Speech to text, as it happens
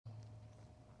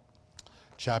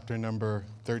chapter number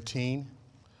 13,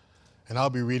 and I'll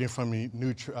be reading from the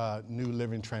New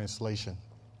Living Translation.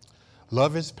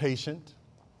 Love is patient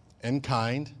and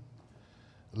kind.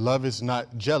 Love is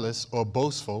not jealous or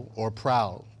boastful or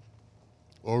proud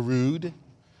or rude.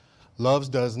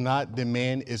 Love does not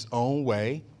demand its own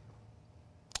way.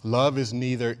 Love is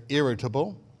neither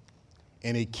irritable,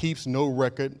 and it keeps no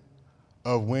record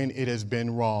of when it has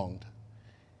been wronged.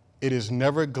 It is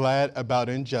never glad about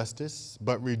injustice,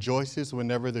 but rejoices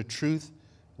whenever the truth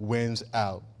wins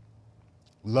out.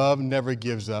 Love never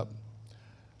gives up,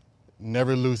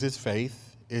 never loses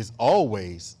faith, is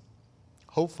always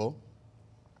hopeful,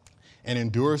 and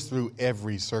endures through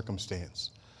every circumstance.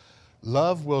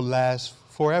 Love will last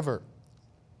forever,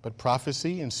 but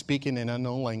prophecy and speaking in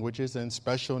unknown languages and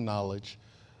special knowledge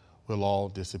will all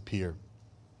disappear.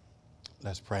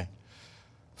 Let's pray.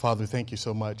 Father, thank you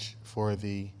so much for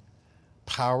the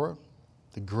power,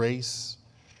 the grace,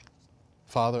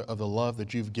 Father, of the love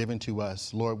that you've given to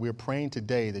us. Lord, we're praying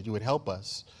today that you would help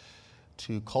us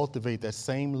to cultivate that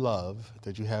same love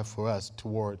that you have for us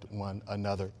toward one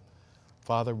another.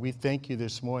 Father, we thank you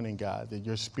this morning, God, that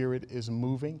your Spirit is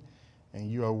moving and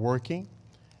you are working.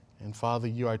 And Father,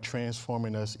 you are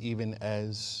transforming us even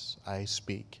as I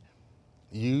speak.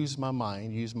 Use my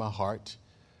mind, use my heart,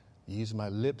 use my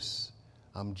lips.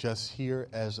 I'm just here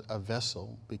as a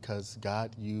vessel because,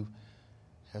 God, you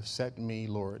have set me,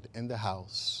 Lord, in the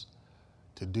house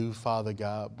to do, Father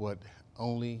God, what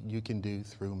only you can do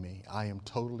through me. I am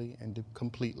totally and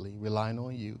completely relying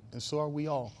on you, and so are we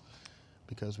all,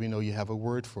 because we know you have a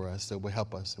word for us that will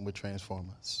help us and will transform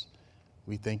us.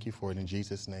 We thank you for it in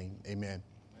Jesus' name. Amen.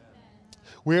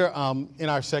 We're in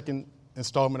our second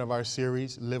installment of our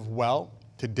series, Live Well.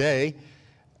 Today,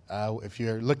 if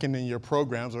you're looking in your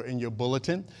programs or in your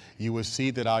bulletin, you will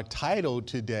see that our title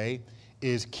today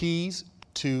is Keys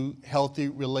to Healthy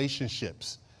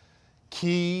Relationships.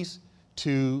 Keys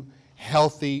to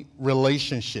Healthy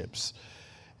Relationships.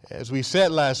 As we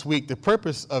said last week, the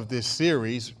purpose of this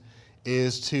series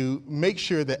is to make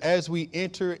sure that as we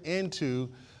enter into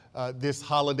this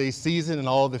holiday season and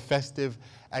all the festive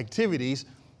activities,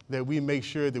 that we make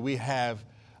sure that we have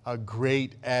a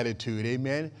great attitude,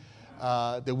 amen?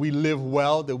 That we live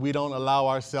well, that we don't allow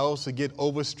ourselves to get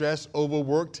overstressed,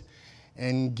 overworked,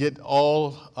 and get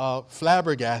all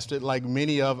flabbergasted like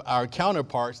many of our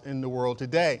counterparts in the world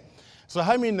today. So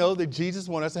how many know that Jesus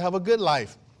wants us to have a good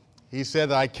life? He said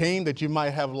that I came that you might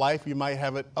have life, you might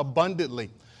have it abundantly.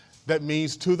 That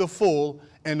means to the full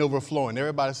and overflowing.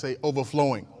 Everybody say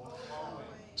overflowing.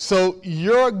 So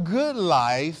your good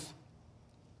life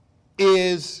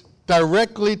is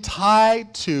directly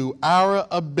tied to our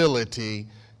ability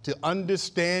to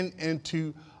understand and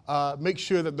to make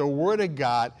sure that the Word of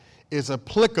God is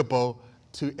applicable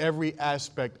to every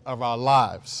aspect of our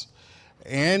lives.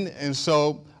 And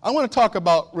so I want to talk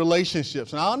about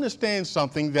relationships. And I understand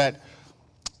something that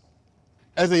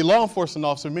as a law enforcement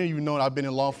officer, many of you know I've been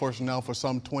in law enforcement now for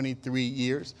some 23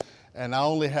 years. And I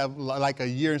only have like a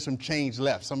year and some change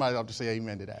left. Somebody ought to say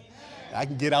amen to that. Amen. I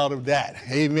can get out of that.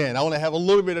 Amen. I only have a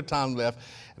little bit of time left.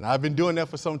 And I've been doing that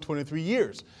for some 23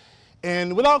 years.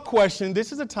 And without question,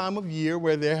 this is a time of year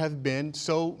where there have been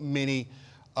so many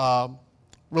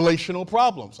relational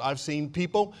problems. I've seen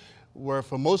people where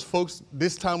for most folks,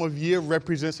 this time of year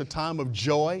represents a time of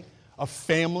joy, of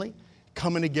family,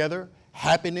 coming together,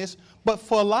 happiness. But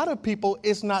for a lot of people,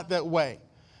 it's not that way.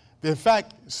 In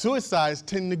fact, suicides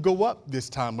tend to go up this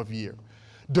time of year.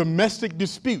 Domestic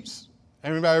disputes.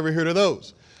 Everybody ever heard of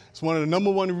those? It's one of the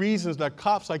number one reasons that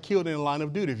cops are killed in the line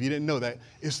of duty. If you didn't know that,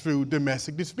 it's through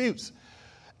domestic disputes.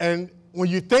 And when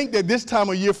you think that this time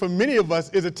of year for many of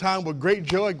us is a time with great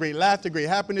joy, great laughter, great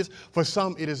happiness, for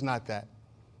some it is not that.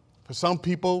 For some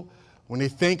people, when they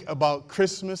think about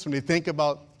Christmas, when they think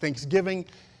about Thanksgiving,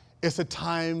 it's a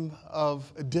time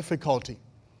of difficulty.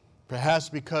 Perhaps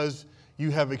because you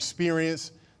have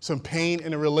experienced some pain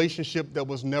in a relationship that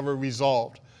was never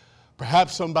resolved.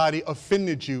 Perhaps somebody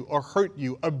offended you or hurt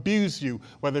you, abused you,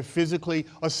 whether physically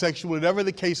or sexually, whatever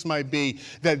the case might be,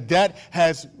 that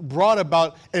has brought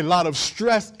about a lot of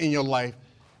stress in your life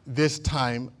this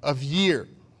time of year.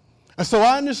 And so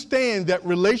I understand that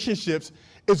relationships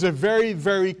is a very,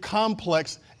 very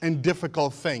complex and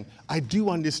difficult thing. I do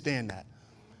understand that.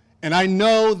 And I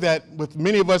know that with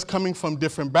many of us coming from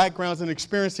different backgrounds and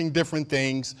experiencing different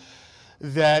things,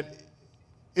 that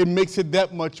it makes it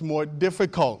that much more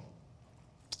difficult.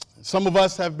 Some of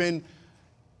us have been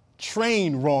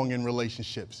trained wrong in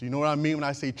relationships. You know what I mean when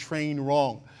I say trained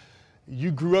wrong? You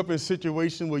grew up in a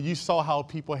situation where you saw how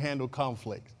people handle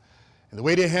conflict. And the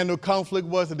way they handled conflict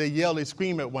was that they yelled, they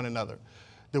screamed at one another.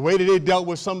 The way that they dealt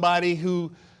with somebody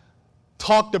who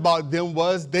talked about them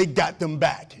was they got them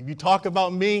back. If you talk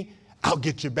about me, I'll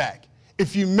get you back.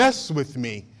 If you mess with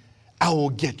me, I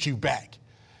will get you back.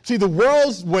 See, the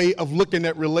world's way of looking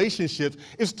at relationships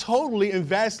is totally and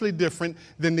vastly different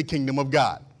than the kingdom of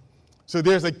God. So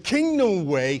there's a kingdom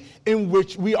way in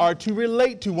which we are to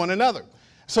relate to one another.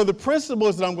 So the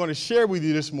principles that I'm going to share with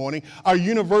you this morning are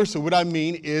universal. What I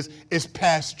mean is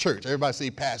past church. Everybody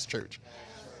say past church.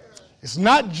 It's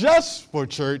not just for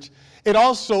church.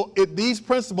 These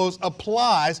principles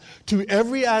applies to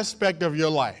every aspect of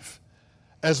your life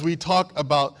as we talk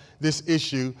about this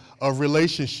issue of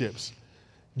relationships.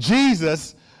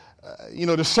 Jesus,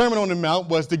 the Sermon on the Mount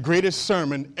was the greatest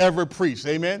sermon ever preached.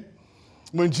 Amen?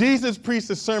 When Jesus preached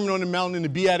the Sermon on the Mount in the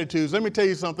Beatitudes, let me tell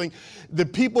you something. The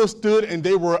people stood and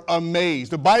they were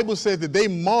amazed. The Bible says that they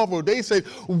marveled. They said,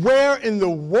 where in the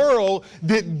world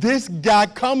did this guy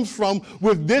come from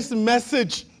with this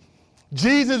message?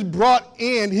 Jesus brought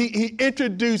in, he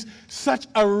introduced such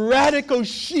a radical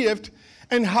shift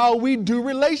in how we do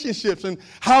relationships and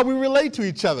how we relate to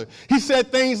each other. He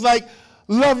said things like,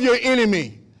 love your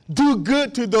enemy, do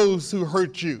good to those who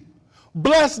hurt you,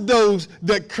 bless those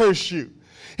that curse you.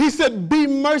 He said, be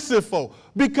merciful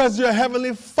because your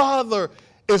heavenly Father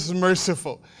is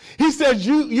merciful. He said,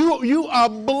 you are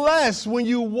blessed when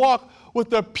you walk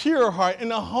with a pure heart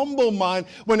and a humble mind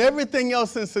when everything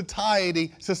else in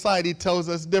society tells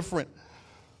us different.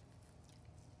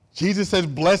 Jesus says,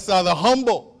 blessed are the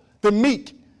humble, the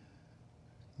meek.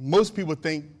 Most people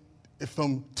think if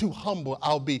I'm too humble,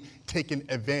 I'll be taken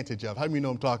advantage of. How many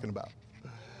know I'm talking about?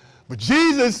 But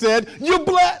Jesus said, you're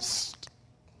blessed.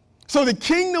 So the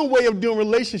kingdom way of doing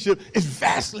relationship is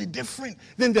vastly different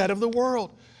than that of the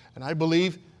world. And I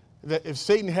believe that if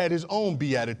Satan had his own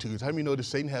beatitudes, how many know that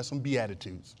Satan has some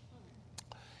beatitudes?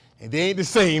 And they ain't the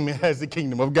same as the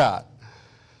kingdom of God.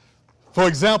 For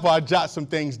example, I jot some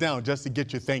things down just to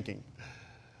get you thinking.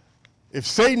 If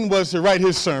Satan was to write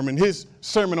his Sermon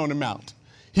on the Mount,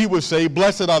 he would say,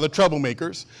 blessed are the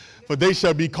troublemakers, for they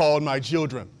shall be called my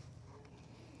children.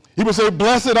 He would say,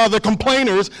 blessed are the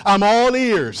complainers, I'm all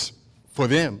ears for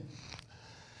them.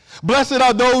 Blessed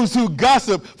are those who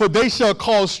gossip, for they shall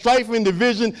cause strife and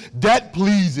division. That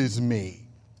pleases me.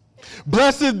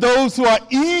 Blessed those who are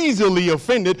easily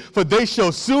offended, for they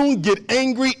shall soon get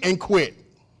angry and quit.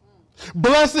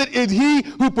 Blessed is he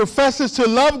who professes to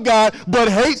love God, but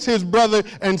hates his brother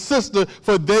and sister,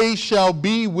 for they shall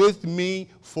be with me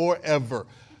forever.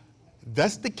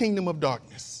 That's the kingdom of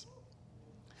darkness.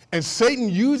 And Satan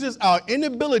uses our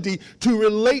inability to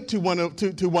relate to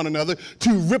one another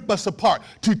to rip us apart,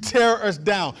 to tear us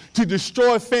down, to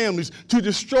destroy families, to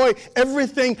destroy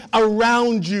everything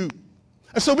around you.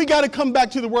 And so we got to come back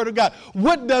to the Word of God.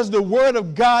 What does the Word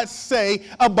of God say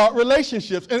about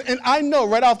relationships? And I know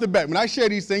right off the bat, when I share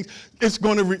these things, it's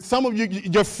going to, some of you,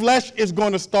 your flesh is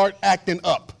going to start acting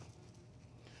up.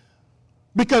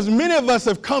 Because many of us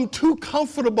have come too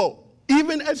comfortable.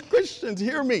 Even as Christians,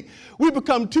 hear me. We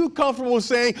become too comfortable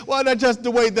saying, well, that's just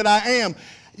the way that I am.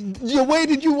 The way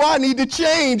that you are need to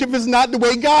change if it's not the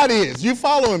way God is. You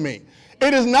following me?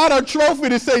 It is not a trophy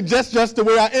to say just the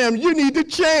way I am. You need to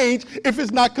change if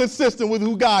it's not consistent with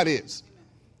who God is.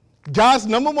 God's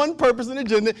number one purpose and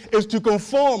agenda is to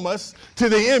conform us to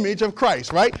the image of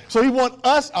Christ, right? So he wants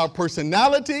us, our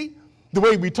personality, the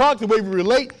way we talk, the way we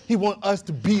relate, he wants us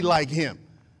to be like him.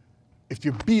 If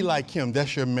you be like him,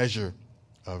 that's your measure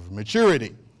of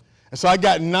maturity. And so I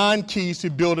got 9 keys to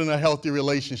building a healthy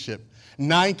relationship.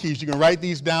 9 keys. You can write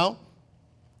these down.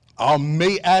 I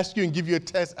may ask you and give you a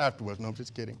test afterwards. No, I'm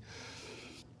just kidding.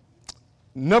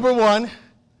 Number 1,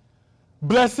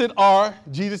 blessed are,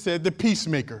 Jesus said, the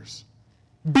peacemakers.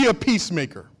 Be a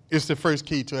peacemaker is the first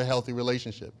key to a healthy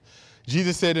relationship.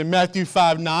 Jesus said in Matthew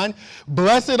 5:9,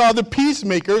 blessed are the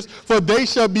peacemakers, for they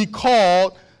shall be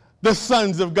called the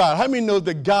sons of God. How many know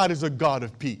that God is a God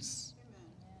of peace?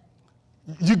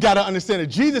 You got to understand it.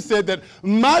 Jesus said that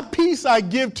my peace I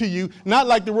give to you, not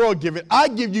like the world give it. I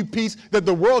give you peace that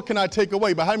the world cannot take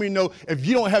away. But how many know if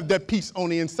you don't have that peace on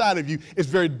the inside of you, it's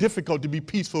very difficult to be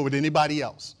peaceful with anybody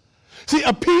else? See,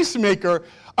 a peacemaker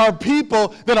are people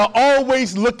that are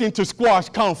always looking to squash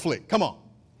conflict. Come on.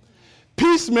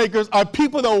 Peacemakers are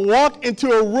people that walk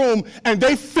into a room and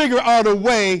they figure out a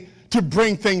way to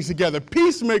bring things together.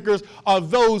 Peacemakers are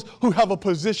those who have a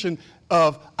position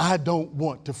of, I don't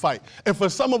want to fight. And for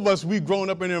some of us, we've grown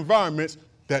up in environments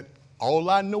that all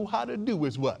I know how to do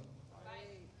is what?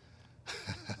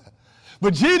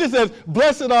 But Jesus says,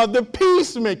 blessed are the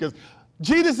peacemakers.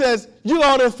 Jesus says, you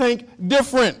ought to think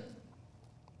different.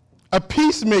 A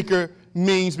peacemaker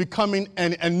means becoming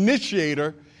an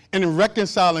initiator in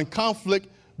reconciling conflict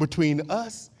between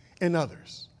us and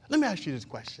others. Let me ask you this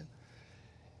question.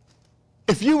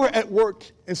 If you were at work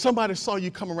and somebody saw you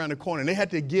come around the corner and they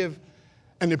had to give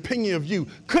an opinion of you,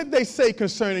 could they say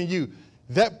concerning you,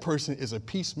 that person is a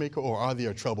peacemaker or are they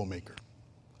a troublemaker?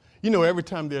 You know, every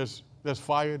time there's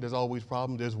fire, there's always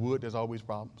problems. There's wood, there's always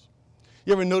problems.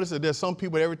 You ever notice that there's some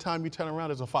people, every time you turn around,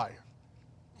 there's a fire.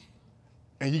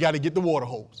 And you got to get the water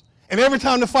hose. And every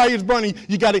time the fire is burning,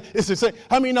 you got to, it's the same.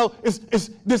 How many know it's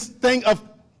this thing of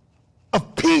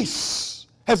peace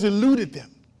has eluded them?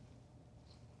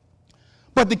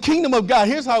 But the kingdom of God,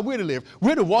 here's how we're to live.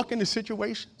 We're to walk into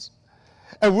situations.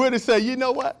 And we're to say, you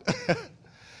know what?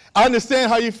 I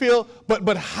understand how you feel,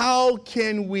 but how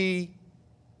can we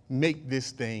make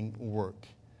this thing work?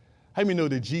 How many know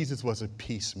that Jesus was a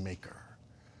peacemaker?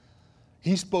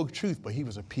 He spoke truth, but he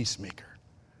was a peacemaker.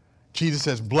 Jesus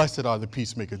says, blessed are the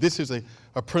peacemakers. This is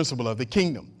a principle of the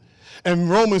kingdom. In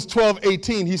Romans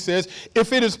 12:18, he says,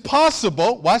 if it is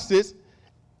possible, watch this.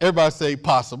 Everybody say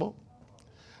possible.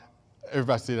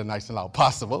 Everybody say that nice and loud,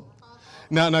 possible.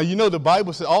 Now, you know the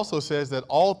Bible also says that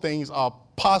all things are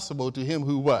possible to him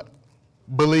who what?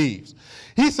 Believes.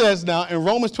 He says now in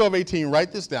Romans 12:18,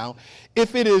 write this down.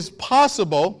 If it is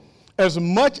possible, as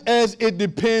much as it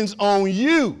depends on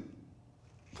you,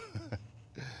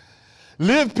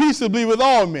 live peaceably with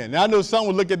all men. Now, I know some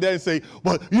will look at that and say,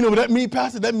 well, you know what that means,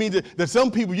 Pastor? That means that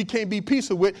some people you can't be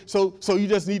peaceful with, so you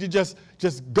just need to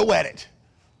just go at it.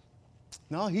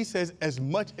 No, he says as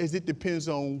much as it depends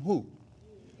on who?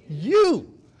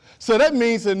 You. So that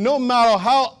means that no matter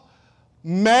how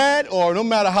mad or no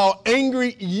matter how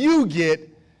angry you get,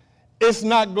 it's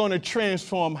not going to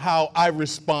transform how I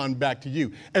respond back to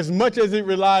you. As much as it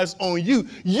relies on you,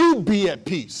 you be at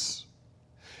peace.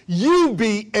 You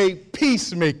be a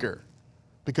peacemaker,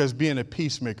 because being a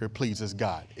peacemaker pleases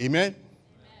God. Amen? Amen.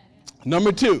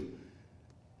 Number 2,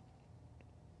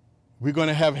 we're going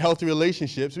to have healthy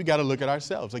relationships. We got to look at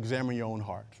ourselves, examine your own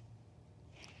heart.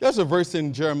 There's a verse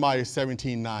in Jeremiah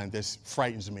 17:9 that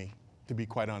frightens me, to be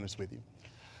quite honest with you,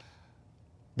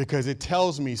 because it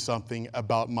tells me something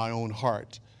about my own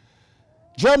heart.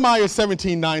 Jeremiah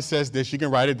 17:9 says this. You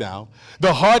can write it down.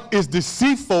 The heart is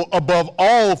deceitful above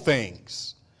all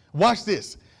things. Watch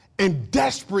this. And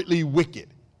desperately wicked.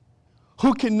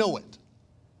 Who can know it?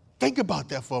 Think about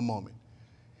that for a moment.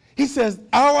 He says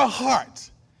our heart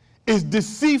is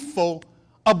deceitful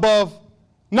above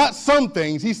not some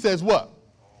things. He says what?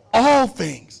 All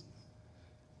things.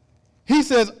 He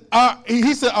said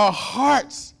our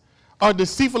hearts are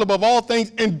deceitful above all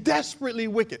things and desperately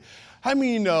wicked. How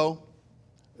many of you know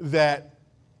that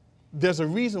there's a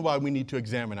reason why we need to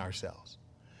examine ourselves?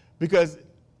 Because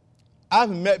I've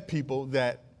met people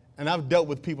and I've dealt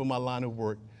with people in my line of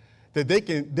work, that they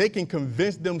can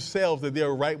convince themselves that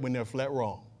they're right when they're flat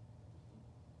wrong.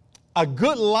 A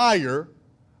good liar,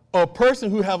 or a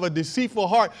person who have a deceitful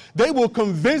heart, they will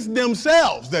convince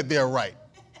themselves that they're right.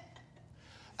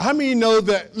 How many know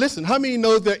that, listen, how many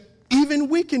know that even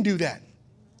we can do that?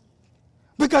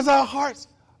 Because our hearts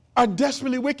are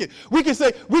desperately wicked. We can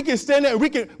stand there and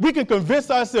we can convince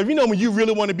ourselves. You know, when you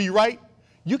really want to be right,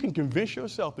 you can convince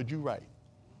yourself that you're right.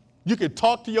 You can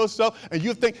talk to yourself and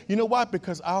you think, you know why?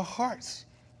 Because our hearts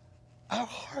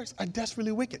are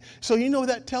desperately wicked. So you know what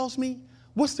that tells me?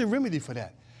 What's the remedy for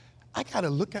that? I got to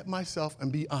look at myself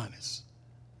and be honest.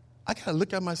 I got to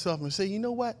look at myself and say, you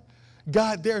know what?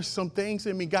 God, there are some things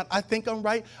in me. God, I think I'm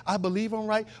right. I believe I'm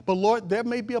right. But Lord, there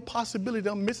may be a possibility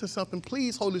that I'm missing something.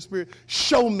 Please, Holy Spirit,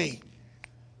 show me.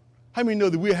 How many know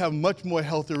that we have much more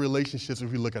healthy relationships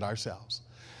if we look at ourselves?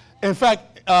 In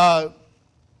fact,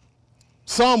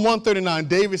 Psalm 139,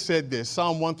 David said this,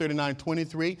 Psalm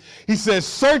 139:23. He says,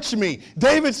 search me.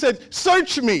 David said,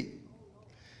 search me,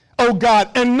 oh God,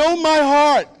 and know my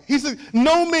heart. He said,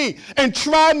 know me and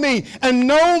try me and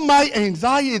know my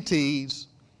anxieties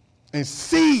and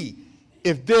see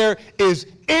if there is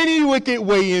any wicked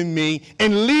way in me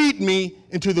and lead me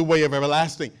into the way of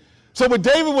everlasting. So what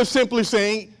David was simply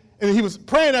saying, and he was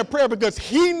praying that prayer because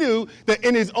he knew that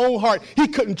in his own heart, he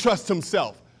couldn't trust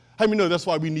himself. How many know that's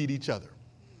why we need each other?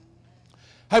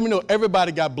 How many know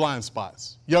everybody got blind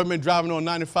spots? You ever been driving on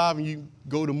 95 and you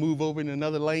go to move over in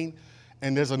another lane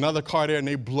and there's another car there and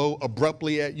they blow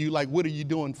abruptly at you like, what are you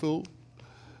doing, fool?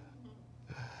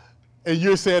 And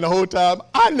you're saying the whole time,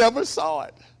 I never saw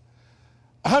it.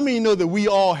 How many know that we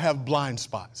all have blind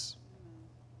spots?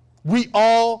 We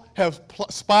all have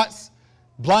spots,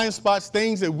 blind spots,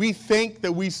 things that we think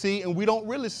that we see and we don't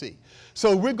really see.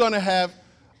 So we're going to have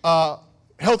a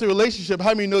healthy relationship.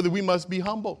 How many know that we must be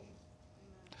humble?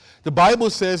 The Bible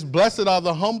says, blessed are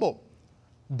the humble.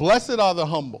 Blessed are the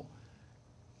humble.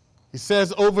 It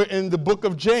says over in the book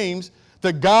of James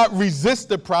That God resists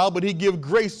the proud, but he gives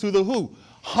grace to the who?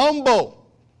 Humble.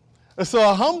 And so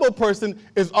a humble person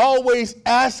is always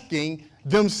asking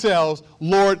themselves,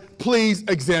 Lord, please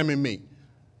examine me.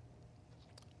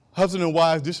 Husband and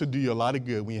wives, this will do you a lot of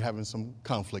good when you're having some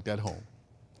conflict at home.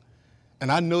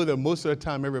 And I know that most of the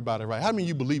time everybody's right. How many of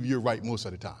you believe you're right most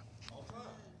of the time?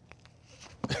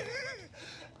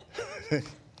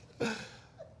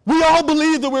 We all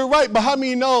believe that we're right, but how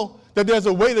many know that there's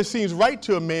a way that seems right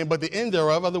to a man, but the end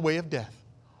thereof are the way of death?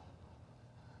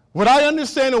 What I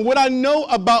understand and what I know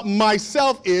about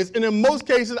myself is, and in most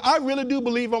cases, I really do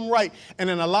believe I'm right. And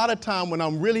in a lot of time, when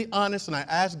I'm really honest and I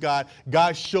ask God,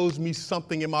 God shows me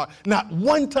something in my heart. Not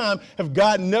one time have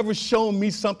God never shown me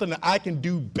something that I can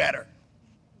do better.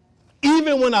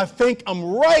 Even when I think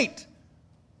I'm right.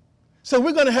 So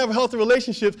we're going to have healthy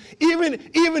relationships, even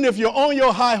if you're on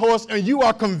your high horse and you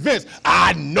are convinced,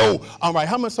 I know I'm right.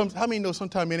 How many know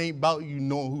sometimes it ain't about you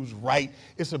knowing who's right?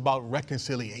 It's about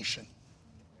reconciliation.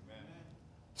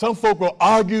 Some folk will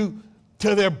argue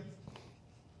till they're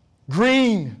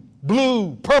green,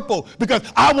 blue, purple, because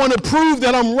I want to prove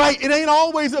that I'm right. It ain't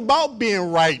always about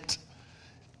being right.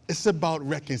 It's about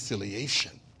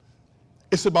reconciliation.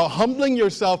 It's about humbling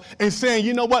yourself and saying,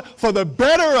 you know what, for the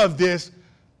better of this,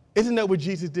 isn't that what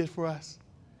Jesus did for us?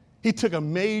 He took a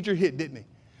major hit, didn't he?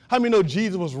 How many know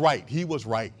Jesus was right? He was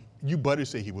right. You better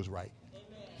say he was right.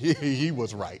 He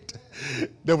was right.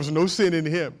 There was no sin in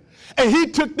him. And he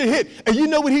took the hit. And you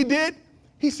know what he did?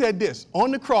 He said this,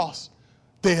 on the cross,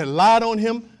 they had lied on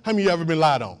him. How many of you ever been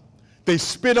lied on? They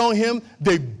spit on him.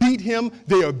 They beat him.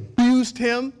 They abused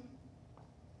him.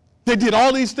 They did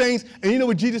all these things. And you know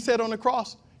what Jesus said on the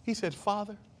cross? He said,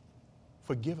 Father,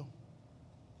 forgive them.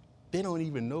 They don't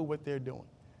even know what they're doing.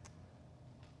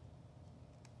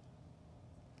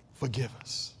 Forgive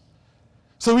us.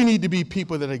 So we need to be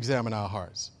people that examine our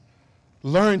hearts.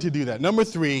 Learn to do that. Number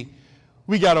 3,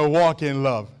 we got to walk in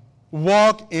love.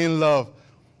 Walk in love.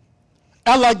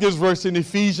 I like this verse in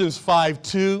Ephesians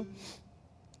 5:2.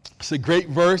 It's a great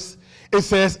verse. It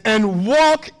says, and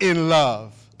walk in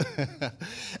love,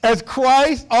 as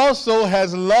Christ also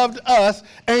has loved us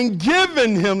and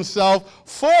given himself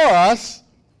for us,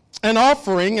 an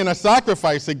offering and a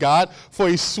sacrifice to God for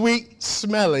a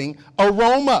sweet-smelling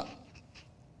aroma.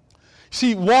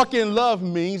 See, walk in love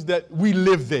means that we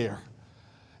live there.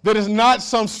 That is not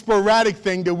some sporadic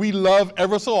thing that we love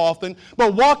ever so often.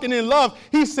 But walking in love,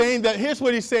 he's saying that, here's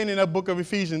what he's saying in that book of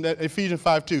Ephesians, that Ephesians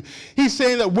 5:2. He's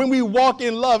saying that when we walk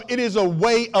in love, it is a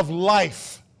way of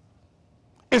life.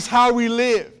 It's how we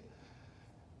live.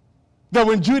 That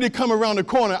when Judy come around the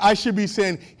corner, I should be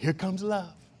saying, here comes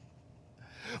love.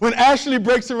 When Ashley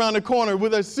breaks around the corner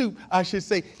with her soup, I should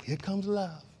say, here comes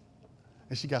love.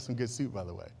 And she got some good soup, by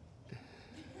the way.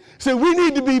 So we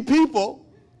need to be people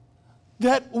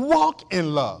that walk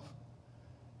in love.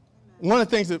 One of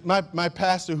the things that my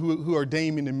pastor who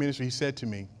ordained me in the ministry, he said to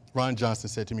me, Ron Johnson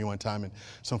said to me one time, and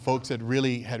some folks had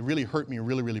really hurt me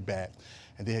really, really bad.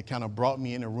 And they had kind of brought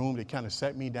me in a room, they kind of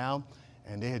set me down,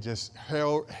 and they had just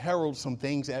heralded some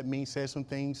things at me, said some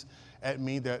things at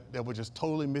me that were just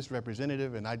totally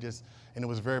misrepresentative, and it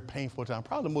was a very painful time,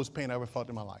 probably the most pain I ever felt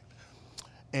in my life.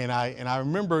 And I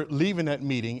remember leaving that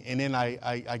meeting, and then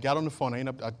I got on the phone.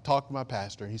 I talked to my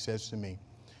pastor, and he says to me,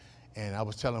 and I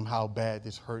was telling him how bad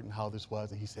this hurt and how this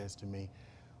was, and he says to me,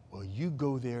 well, you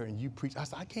go there and you preach. I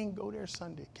said, I can't go there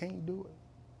Sunday. Can't do it.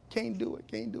 Can't do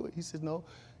it. He says, no.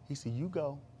 He said, you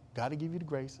go. God will give you the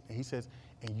grace. And he says,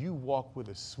 and you walk with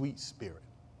a sweet spirit.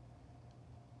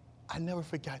 I never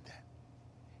forgot that.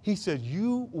 He said,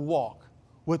 you walk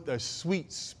with a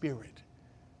sweet spirit.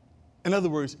 In other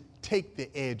words, take the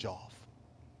edge off.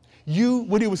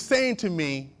 What he was saying to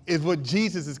me is what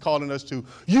Jesus is calling us to.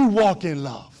 You walk in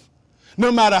love. No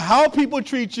matter how people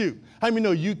treat you. How many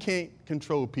know you can't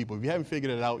control people? If you haven't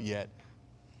figured it out yet,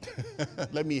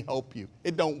 let me help you.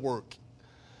 It don't work.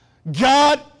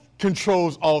 God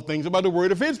controls all things by the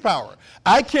word of his power.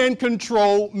 I can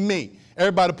control me.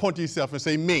 Everybody point to yourself and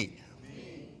say me.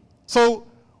 So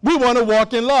we want to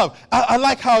walk in love. I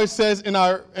like how it says in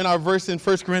our verse in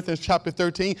 1 Corinthians chapter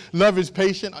 13, love is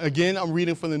patient. Again, I'm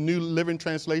reading from the New Living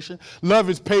Translation.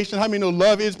 Love is patient. How many know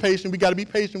love is patient? We got to be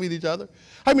patient with each other.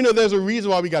 How many know there's a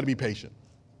reason why we got to be patient?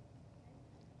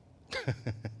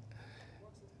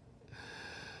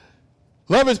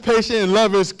 Love is patient and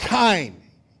love is kind.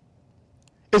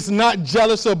 It's not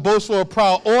jealous or boastful or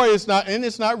proud, it's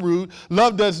not rude.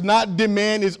 Love does not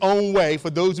demand its own way for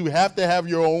those who have to have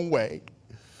your own way.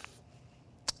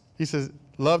 He says,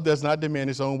 love does not demand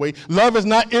its own way. Love is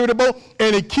not irritable,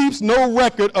 and it keeps no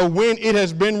record of when it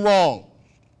has been wrong.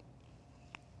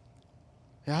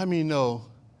 And how many know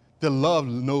that love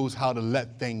knows how to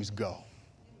let things go.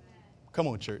 Come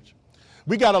on, church.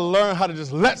 We got to learn how to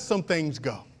just let some things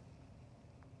go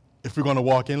if we're going to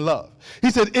walk in love.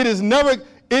 He said, it is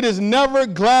never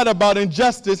glad about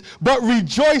injustice, but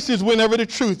rejoices whenever the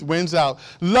truth wins out.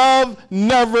 Love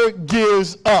never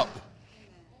gives up.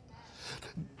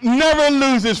 Never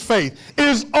loses faith. It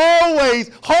is always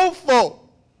hopeful.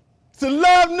 So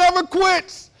love never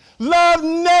quits. Love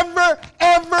never,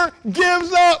 ever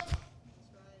gives up.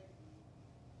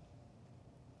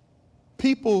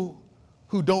 People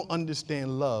who don't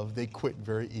understand love, they quit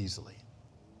very easily.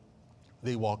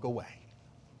 They walk away.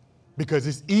 Because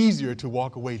it's easier to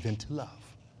walk away than to love.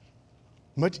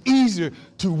 Much easier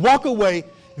to walk away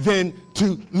than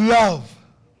to love.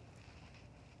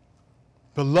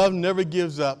 But love never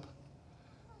gives up.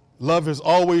 Love is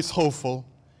always hopeful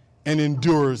and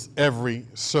endures every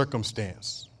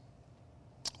circumstance.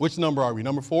 Which number are we?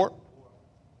 Number 4?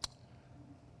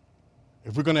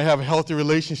 If we're going to have healthy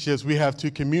relationships, we have to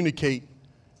communicate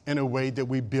in a way that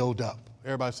we build up.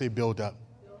 Everybody say build up.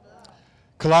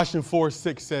 Colossians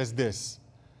 4:6 says this,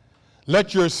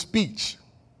 let your speech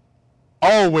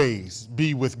always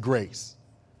be with grace.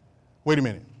 Wait a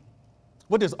minute.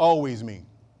 What does always mean?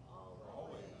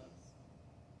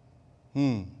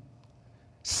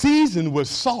 Seasoned with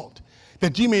salt,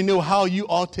 that you may know how you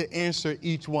ought to answer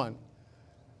each one.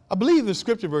 I believe the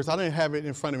scripture verse, I didn't have it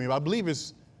in front of me, but I believe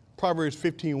it's Proverbs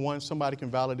 15:1. Somebody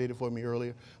can validate it for me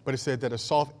earlier. But it said that a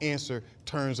soft answer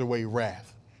turns away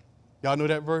wrath. Y'all know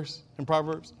that verse in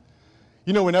Proverbs?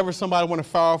 You know, whenever somebody want to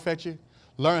fire off at you,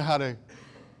 learn how to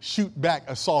shoot back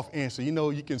a soft answer. You know,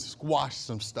 you can squash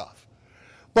some stuff.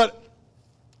 But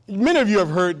many of you have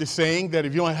heard the saying that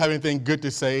if you don't have anything good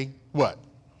to say, what?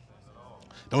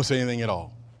 Don't say anything at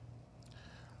all.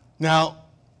 Now,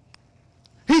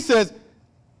 he says,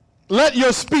 let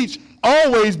your speech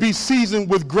always be seasoned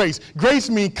with grace.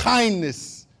 Grace means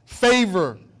kindness,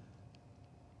 favor,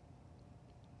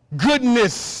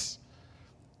 goodness.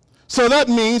 So that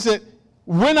means that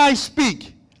when I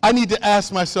speak, I need to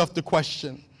ask myself the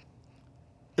question,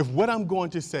 if what I'm going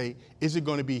to say, is it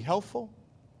going to be helpful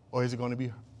or is it going to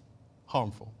be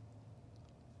harmful?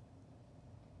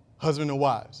 Husband and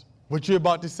wives, what you're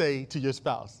about to say to your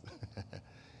spouse,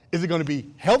 is it going to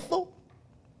be helpful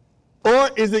or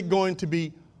is it going to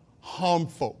be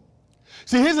harmful?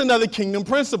 See, here's another kingdom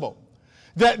principle,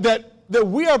 that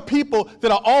we are people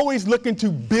that are always looking to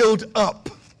build up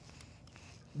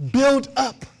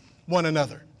one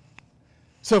another.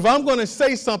 So if I'm going to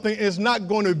say something, it's not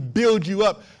going to build you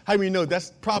up. How do you know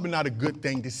that's probably not a good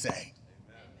thing to say?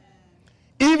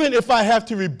 Amen. Even if I have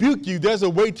to rebuke you, there's a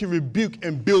way to rebuke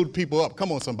and build people up.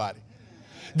 Come on, somebody.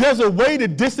 There's a way to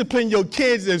discipline your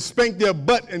kids and spank their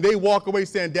butt and they walk away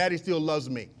saying, Daddy still loves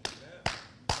me.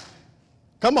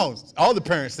 Come on. All the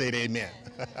parents say amen.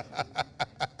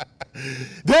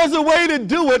 There's a way to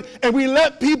do it, and we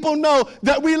let people know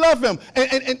that we love them.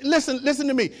 And listen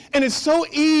to me. And it's so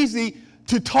easy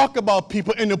to talk about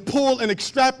people and to pull and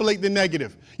extrapolate the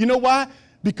negative. You know why?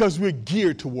 Because we're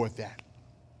geared toward that.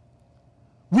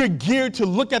 We're geared to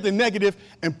look at the negative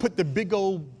and put the big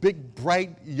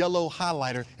bright yellow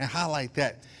highlighter and highlight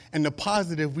that. And the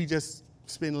positive, we just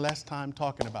spend less time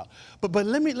talking about. But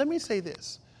let me say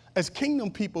this. As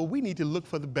kingdom people, we need to look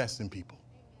for the best in people.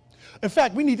 In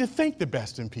fact, we need to think the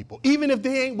best in people. Even if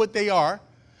they ain't what they are,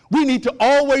 we need to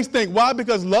always think. Why?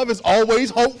 Because love is always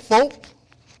hopeful.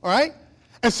 All right?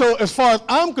 And so as far as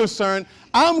I'm concerned,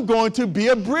 I'm going to be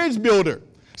a bridge builder.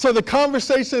 So the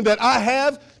conversation that I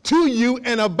have to you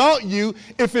and about you,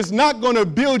 if it's not going to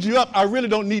build you up, I really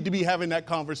don't need to be having that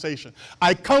conversation.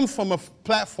 I come from a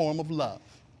platform of love.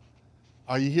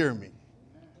 Are you hearing me?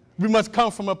 We must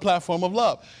come from a platform of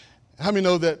love. How many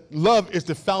know that love is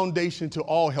the foundation to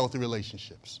all healthy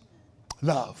relationships?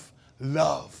 Love,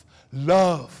 love,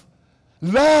 love.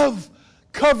 Love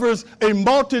covers a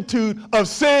multitude of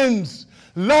sins.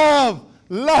 Love,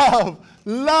 love,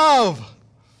 love.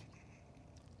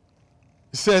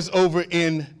 It says over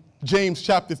in James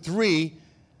chapter 3,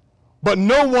 but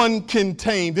no one can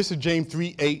tame, this is James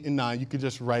 3, 8, and 9. You can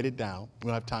just write it down. We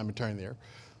don't have time to turn there.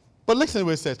 But listen to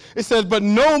what it says. It says, but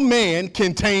no man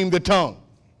can tame the tongue.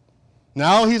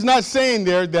 Now, he's not saying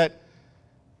there that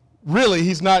really,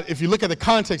 he's not, if you look at the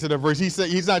context of the verse,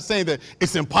 he's not saying that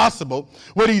it's impossible.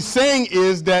 What he's saying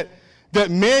is that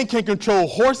man can control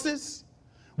horses,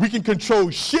 we can control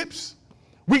ships,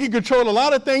 we can control a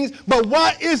lot of things, but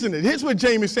why isn't it? Here's what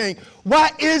James is saying.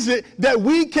 Why is it that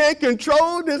we can't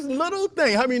control this little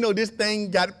thing? How many know this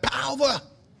thing got power?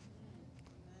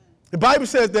 The Bible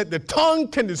says that the tongue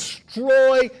can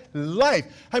destroy life.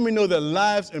 How many know that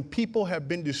lives and people have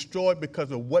been destroyed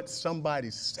because of what somebody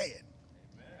said?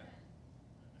 Amen.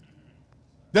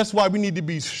 That's why we need to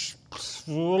be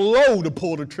slow to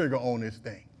pull the trigger on this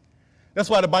thing. That's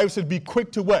why the Bible says be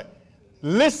quick to what?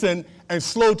 Listen, and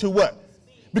slow to what?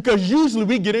 Because usually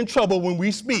we get in trouble when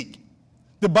we speak.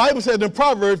 The Bible says in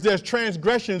Proverbs there's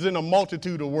transgressions in a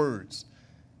multitude of words.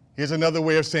 Here's another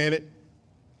way of saying it.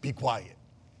 Be quiet.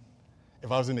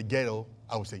 If I was in the ghetto,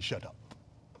 I would say, shut up.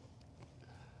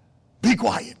 Be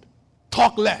quiet.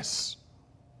 Talk less.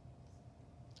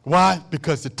 Why?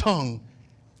 Because the tongue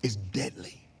is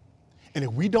deadly. And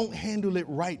if we don't handle it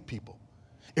right, people,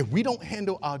 if we don't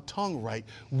handle our tongue right,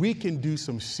 we can do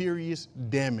some serious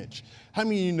damage. How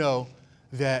many of you know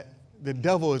that the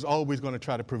devil is always going to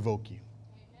try to provoke you?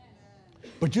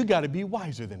 But you got to be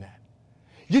wiser than that.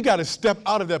 You got to step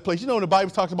out of that place. You know, when the Bible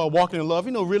talks about walking in love,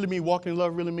 you know, really mean walking in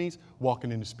love really means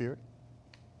walking in the Spirit.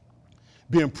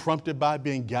 Being prompted by,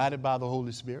 being guided by the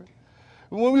Holy Spirit.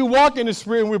 When we walk in the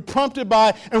Spirit and we're prompted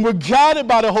by and we're guided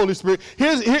by the Holy Spirit,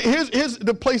 here's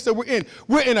the place that we're in.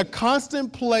 We're in a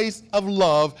constant place of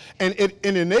love, and it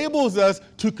enables us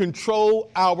to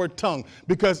control our tongue.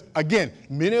 Because, again,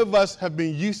 many of us have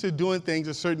been used to doing things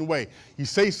a certain way. You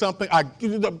say something,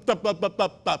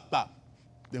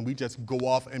 then we just go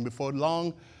off, and before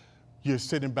long, you're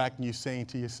sitting back and you're saying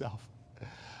to yourself,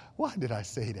 why did I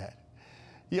say that?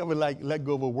 You ever let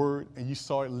go of a word and you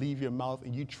saw it leave your mouth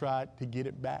and you tried to get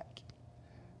it back?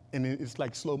 And it's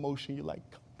like slow motion. You're like,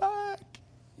 come back.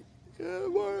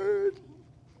 Good word.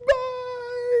 Bye.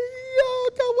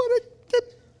 I want to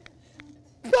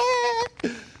get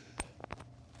back.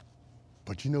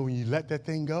 But you know when you let that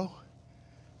thing go,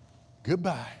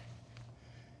 goodbye.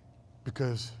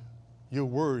 Because your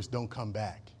words don't come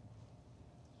back.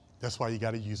 That's why you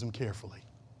got to use them carefully.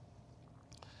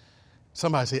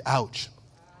 Somebody say, ouch.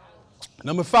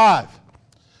 Number 5.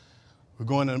 We're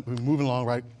moving along,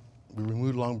 right? We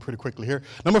moved along pretty quickly here.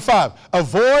 Number 5,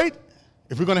 avoid,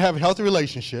 if we're going to have healthy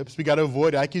relationships, we got to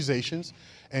avoid accusations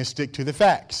and stick to the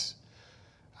facts.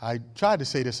 I tried to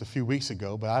say this a few weeks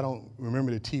ago, but I don't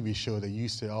remember the TV show that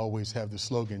used to always have the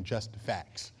slogan, just the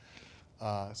facts.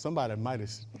 Somebody might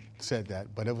have said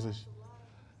that, but it was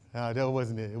that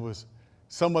wasn't it. It was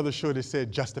some other show that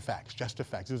said just the facts, just the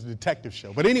facts. It was a detective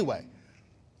show. But anyway,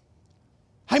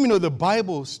 how many know the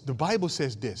Bible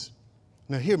says this?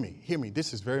 Now hear me.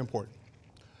 This is very important.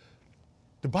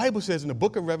 The Bible says in the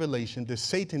book of Revelation that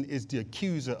Satan is the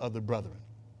accuser of the brethren.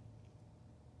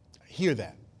 Hear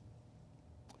that.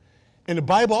 And the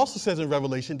Bible also says in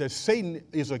Revelation that Satan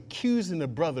is accusing the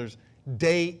brothers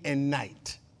day and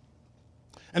night.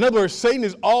 In other words, Satan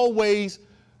is always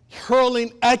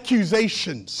hurling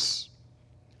accusations.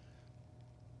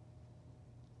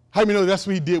 How many know that's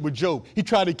what he did with Job? He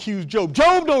tried to accuse Job.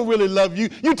 Job don't really love you.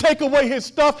 You take away his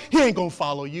stuff, he ain't going to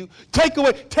follow you. Take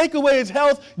away his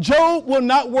health, Job will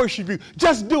not worship you.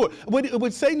 Just do it.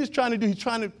 What Satan is trying to do,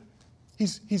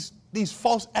 he's these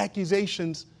false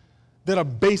accusations that are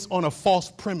based on a false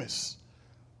premise.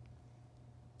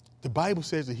 The Bible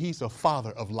says that he's a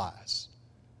father of lies.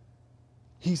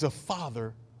 He's a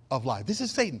father of lies. This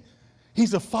is Satan.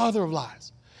 He's a father of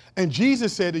lies. And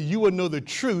Jesus said that you will know the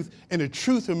truth, and the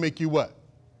truth will make you what?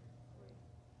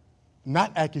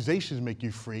 Not accusations make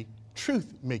you free.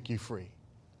 Truth make you free.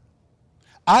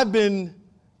 I've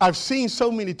seen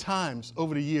so many times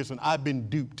over the years when I've been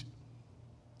duped.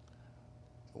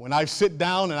 When I sit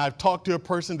down and I've talked to a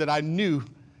person that I knew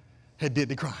had did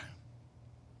the crime.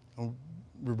 I'm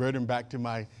reverting back to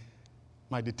my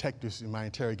detectives and my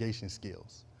interrogation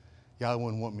skills. Y'all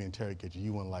wouldn't want me to interrogate you.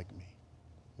 You wouldn't like me.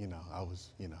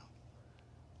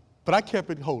 But I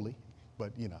kept it holy,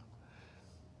 but.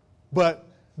 But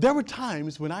there were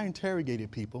times when I interrogated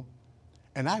people,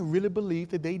 and I really believed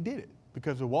that they did it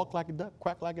because they walk like a duck,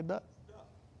 quack like a duck.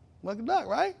 Like a duck,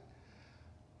 right?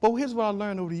 But here's what I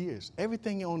learned over the years.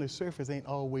 Everything on the surface ain't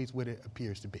always what it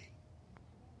appears to be.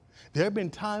 There have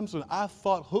been times when I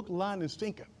thought hook, line, and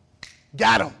sinker.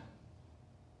 Got him.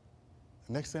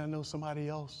 The next thing I know, somebody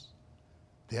else,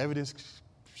 the evidence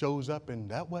shows up, and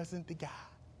that wasn't the guy.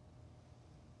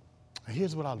 And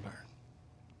here's what I learned.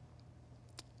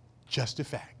 Just the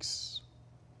facts.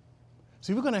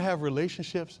 See, we're going to have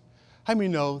relationships. How many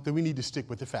know that we need to stick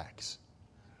with the facts?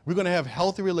 We're going to have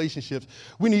healthy relationships.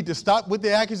 We need to stop with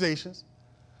the accusations.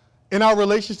 In our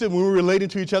relationship, when we're relating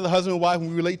to each other, husband and wife, when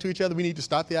we relate to each other, we need to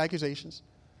stop the accusations.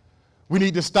 We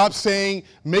need to stop saying,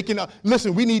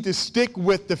 listen, we need to stick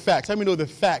with the facts. How many know the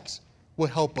facts will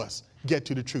help us get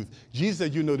to the truth? Jesus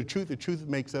said, you know the truth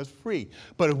makes us free.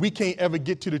 But if we can't ever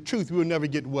get to the truth, we will never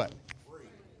get what? Free.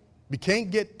 we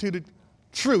can't get to the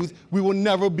truth, we will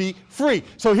never be free.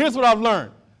 So here's what I've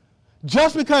learned.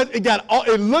 Just because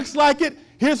it looks like it,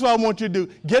 here's what I want you to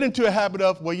do. Get into a habit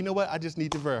of, well, you know what? I just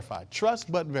need to verify.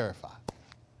 Trust but verify.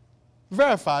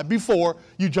 Verify before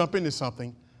you jump into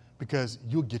something, because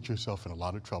you'll get yourself in a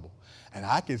lot of trouble. And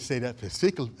I can say that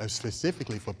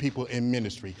specifically for people in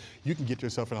ministry. You can get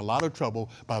yourself in a lot of trouble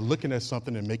by looking at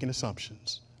something and making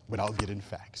assumptions without getting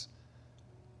facts.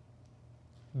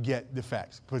 Get the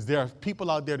facts. Because there are people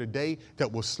out there today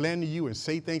that will slander you and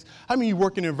say things. I mean, you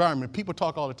work in an environment, people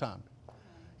talk all the time.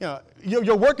 You know,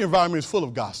 your work environment is full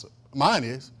of gossip. Mine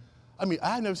is. I mean,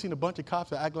 I've never seen a bunch of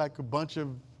cops that act like a bunch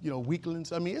of,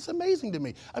 weaklings. I mean, it's amazing to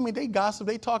me. I mean, they gossip,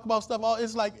 they talk about stuff.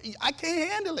 It's like, I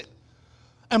can't handle it.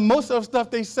 And most of the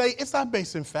stuff they say, it's not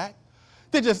based in fact.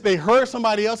 They heard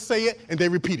somebody else say it and they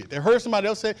repeat it. They heard somebody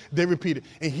else say it, they repeat it.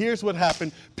 And here's what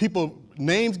happened.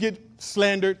 Names get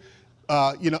slandered,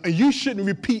 and you shouldn't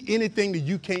repeat anything that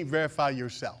you can't verify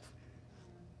yourself.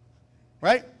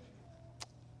 Right?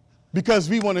 Because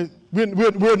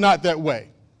we're not that way.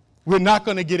 We're not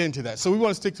going to get into that. So we want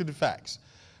to stick to the facts.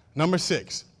 Number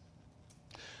 6,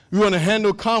 we want to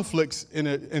handle conflicts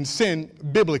in sin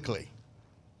biblically.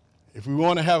 If we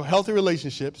want to have healthy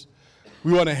relationships,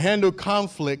 we want to handle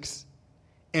conflicts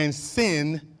and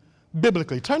sin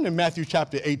biblically. Turn to Matthew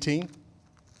chapter 18.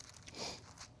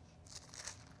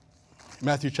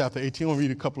 Matthew chapter 18. I'll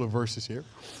read a couple of verses here.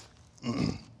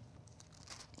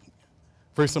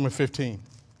 Verse number 15.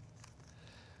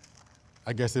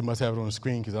 I guess they must have it on the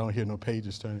screen because I don't hear no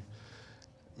pages turning.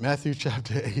 Matthew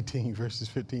chapter 18, verses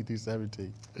 15 through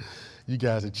 17. You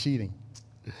guys are cheating.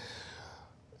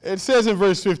 It says in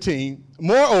verse 15,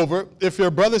 moreover, if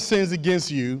your brother sins against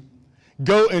you,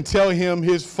 go and tell him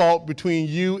his fault between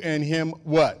you and him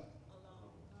what?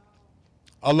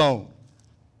 Alone.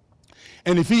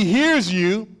 And if he hears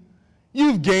you,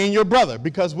 you've gained your brother.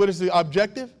 Because what is the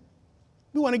objective?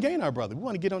 We want to gain our brother. We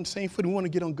want to get on the same footing. We want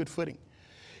to get on good footing.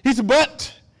 He said,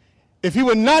 but if he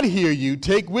will not hear you,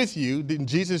 take with you,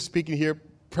 Jesus is speaking here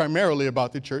primarily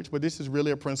about the church, but this is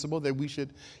really a principle that we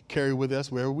should carry with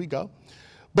us wherever we go.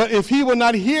 But if he will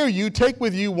not hear you, take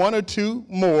with you 1 or 2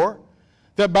 more,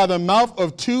 that by the mouth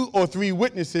of 2 or 3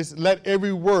 witnesses, let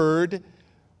every word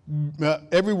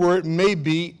may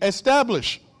be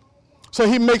established. So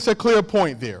he makes a clear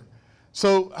point there.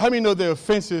 So how many know the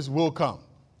offenses will come?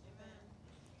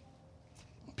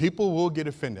 People will get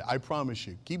offended. I promise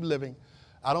you. Keep living.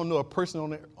 I don't know a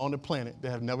person on the planet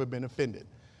that have never been offended.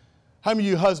 How many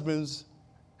of you husbands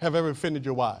have ever offended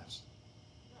your wives?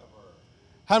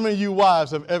 How many of you wives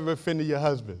have ever offended your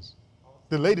husbands?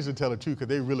 The ladies will tell the truth because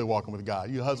they're really walking with God.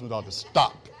 Your husband ought to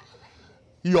stop.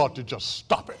 You ought to just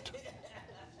stop it.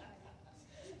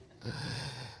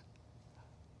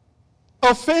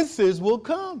 Offenses will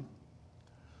come.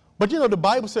 But the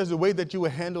Bible says the way that you will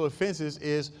handle offenses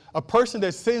is a person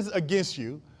that sins against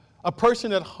you, a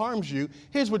person that harms you.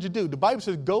 Here's what you do. The Bible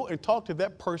says go and talk to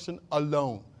that person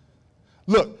alone.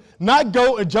 Look, not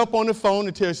go and jump on the phone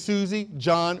and tell Susie,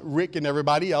 John, Rick, and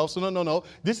everybody else. No.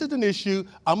 This is an issue.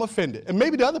 I'm offended. And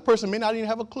maybe the other person may not even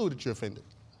have a clue that you're offended.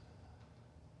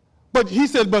 But he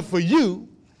said, but for you,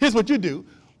 here's what you do.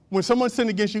 When someone sins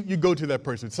against you, you go to that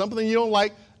person. Something you don't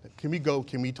like, can we go,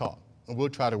 can we talk? And we'll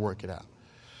try to work it out.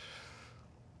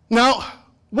 Now,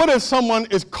 what if someone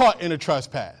is caught in a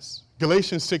trespass?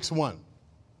 Galatians 6:1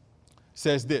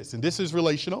 says this, and this is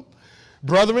relational.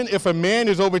 Brethren, if a man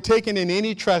is overtaken in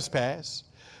any trespass,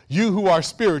 you who are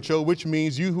spiritual, which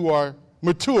means you who are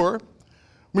mature,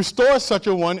 restore such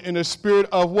a one in a spirit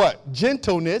of what?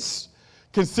 Gentleness,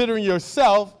 considering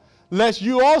yourself, lest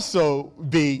you also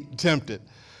be tempted.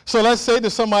 So let's say that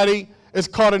somebody is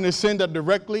caught in a sin that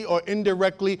directly or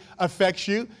indirectly affects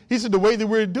you. He said the way that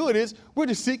we're to do it is we're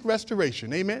to seek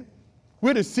restoration. Amen?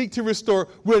 We're to seek to restore.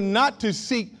 We're not to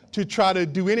seek to try to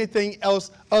do anything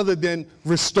else other than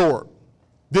restore.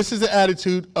 This is the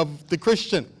attitude of the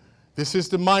Christian. This is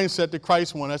the mindset that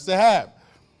Christ wants us to have.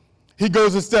 He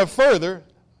goes a step further.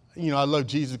 I love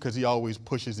Jesus because he always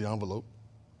pushes the envelope.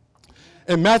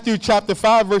 In Matthew chapter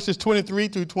 5, verses 23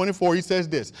 through 24, he says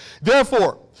this.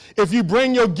 Therefore, if you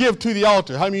bring your gift to the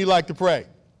altar, how many of you like to pray?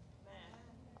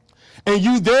 And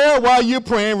you there while you're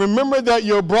praying, remember that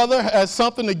your brother has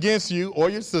something against you or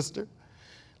your sister.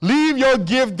 Leave your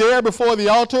gift there before the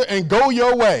altar and go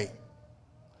your way.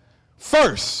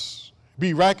 First,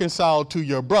 be reconciled to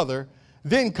your brother,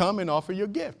 then come and offer your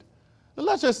gift. Now,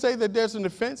 let's just say that there's an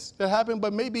offense that happened,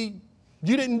 but maybe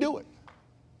you didn't do it.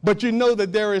 But you know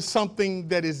that there is something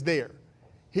that is there.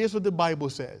 Here's what the Bible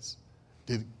says.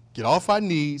 Get off our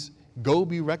knees, go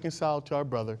be reconciled to our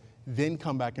brother, then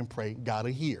come back and pray. God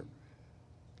will hear.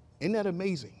 Isn't that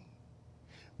amazing?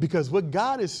 Because what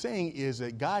God is saying is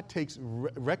that God takes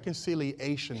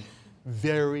reconciliation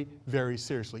very, very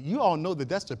seriously. You all know that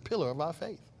that's the pillar of our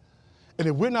faith. And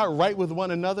if we're not right with one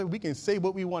another, we can say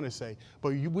what we want to say,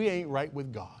 but we ain't right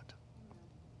with God.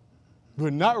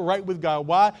 We're not right with God.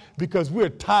 Why? Because we're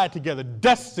tied together.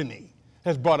 Destiny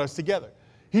has brought us together.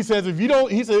 He says, if you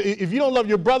don't love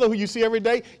your brother who you see every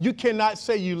day, you cannot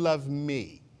say you love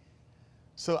me.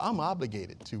 So I'm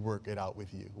obligated to work it out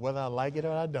with you, whether I like it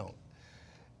or I don't.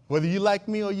 Whether you like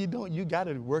me or you don't, you got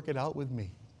to work it out with me.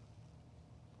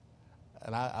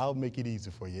 And I'll make it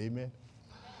easy for you. Amen?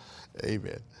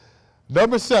 Amen.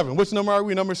 Number 7. Which number are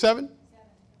we? Number 7?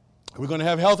 We're going to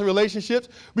have healthy relationships.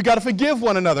 We got to forgive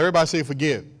one another. Everybody say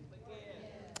forgive.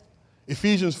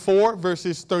 Ephesians 4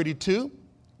 verses 32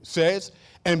 says,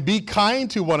 and be kind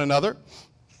to one another.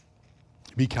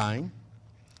 Be kind.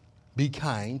 Be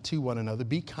kind to one another.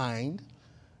 Be kind.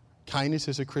 Kindness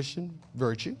is a Christian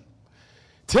virtue.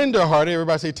 Tenderhearted.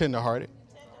 Everybody say tenderhearted.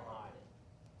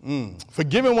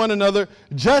 Forgiving one another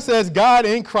just as God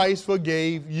in Christ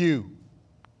forgave you.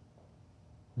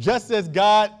 Just as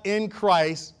God in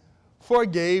Christ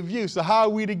forgave you. So how are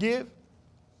we to give?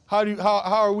 How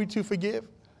are we to forgive?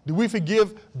 Do we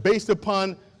forgive based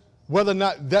upon whether or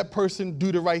not that person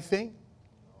do the right thing?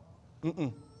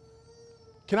 Can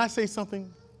I say something?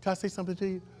 Can I say something to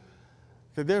you?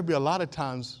 That there'll be a lot of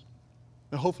times,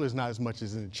 and hopefully it's not as much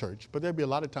as in the church, but there'll be a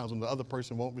lot of times when the other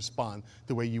person won't respond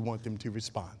the way you want them to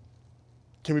respond.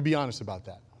 Can we be honest about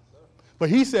that? But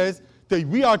he says that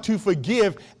we are to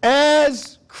forgive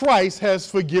as Christ has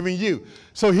forgiven you.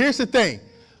 So here's the thing.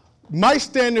 My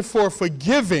standard for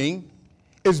forgiving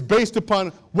is based upon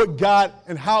what God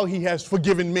and how he has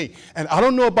forgiven me. And I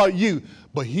don't know about you,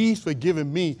 but he's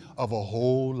forgiven me of a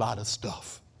whole lot of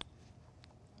stuff.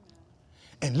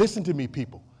 And listen to me,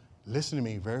 people. Listen to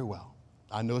me very well.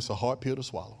 I know it's a hard pill to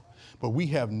swallow, but we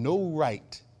have no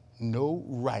right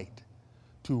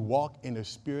to walk in the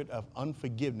spirit of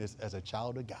unforgiveness as a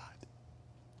child of God.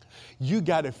 You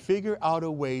got to figure out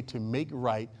a way to make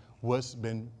right what's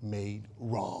been made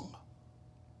wrong.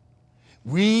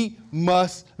 We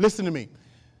must, listen to me,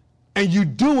 and you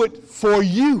do it for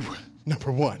you,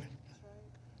 number one.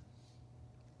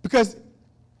 Because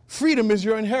freedom is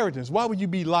your inheritance. Why would you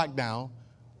be locked down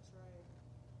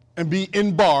and be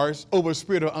in bars over a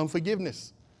spirit of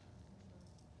unforgiveness?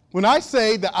 When I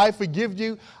say that I forgive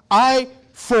you, I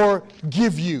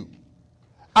forgive you.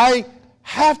 I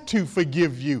have to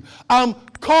forgive you. I'm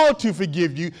called to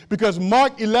forgive you because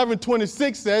Mark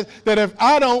 11:26 says that if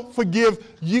I don't forgive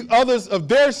you others of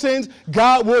their sins,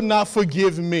 God will not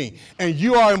forgive me. And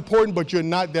you are important, but you're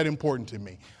not that important to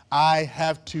me. I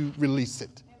have to release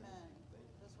it. Amen.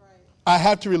 That's right. I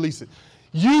have to release it.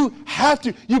 You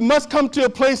must come to a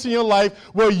place in your life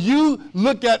where you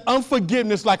look at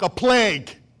unforgiveness like a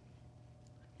plague.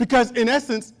 Because in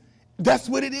essence, that's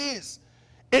what it is.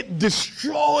 It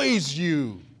destroys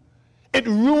you. It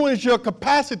ruins your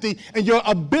capacity and your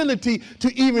ability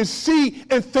to even see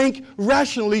and think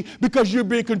rationally because you're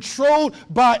being controlled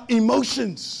by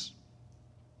emotions.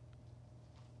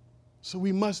 So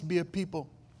we must be a people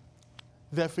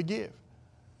that forgive.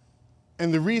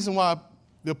 And the reason why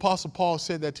the Apostle Paul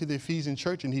said that to the Ephesian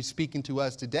church, and he's speaking to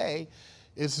us today,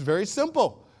 is very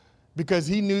simple. Because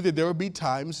he knew that there would be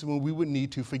times when we would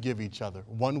need to forgive each other,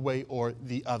 one way or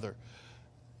the other.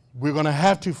 We're going to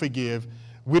have to forgive.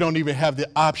 We don't even have the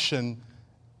option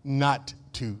not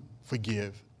to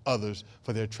forgive others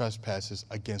for their trespasses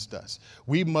against us.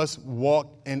 We must walk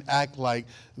and act like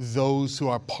those who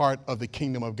are part of the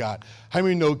kingdom of God. How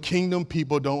many know kingdom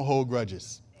people don't hold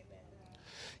grudges? Amen.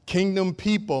 Kingdom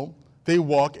people, they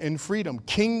walk in freedom.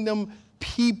 Kingdom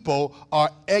people are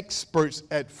experts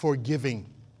at forgiving.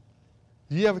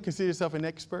 Do you ever consider yourself an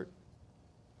expert?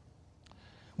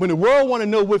 When the world want to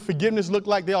know what forgiveness look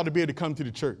like, they ought to be able to come to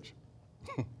the church.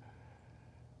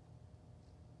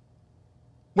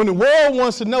 When the world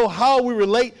wants to know how we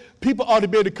relate, people ought to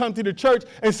be able to come to the church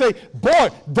and say, boy,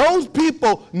 those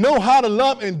people know how to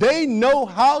love and they know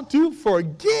how to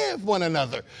forgive one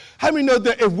another. How many know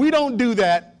that if we don't do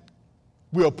that,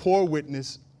 we're a poor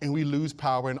witness and we lose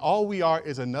power and all we are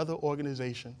is another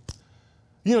organization?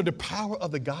 You know, the power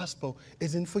of the gospel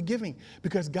is in forgiving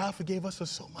because God forgave us for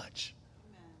so much.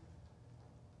 Amen.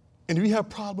 And if you have a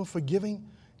problem forgiving,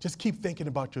 just keep thinking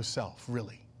about yourself,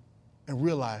 really, and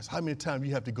realize how many times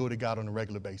you have to go to God on a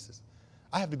regular basis.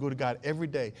 I have to go to God every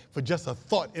day for just a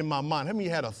thought in my mind. How many of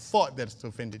you had a thought that's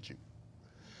offended you?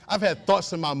 I've had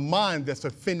thoughts in my mind that's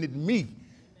offended me. Amen.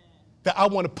 That I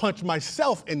want to punch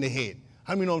myself in the head.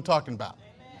 How many know what I'm talking about?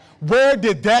 Amen. Where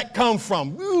did that come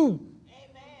from? Woo!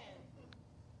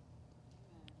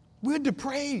 We're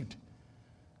depraved.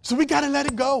 So we got to let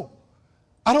it go.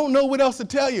 I don't know what else to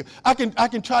tell you. I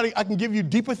can give you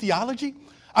deeper theology.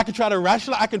 I can try to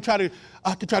rationalize. I can try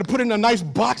to put it in a nice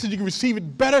box so you can receive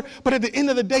it better. But at the end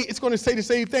of the day, it's going to say the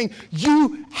same thing.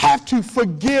 You have to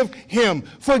forgive him,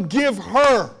 forgive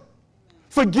her,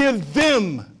 forgive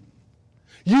them.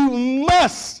 You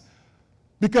must,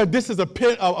 because this is a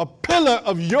pillar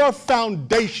of your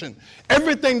foundation.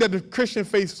 Everything that the Christian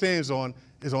faith stands on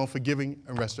is on forgiving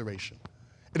and restoration.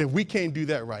 And if we can't do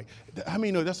that right, how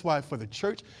many know that's why for the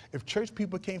church, if church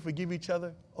people can't forgive each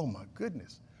other, oh my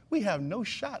goodness, we have no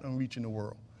shot on reaching the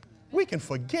world. We can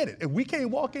forget it. If we can't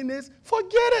walk in this,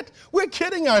 forget it. We're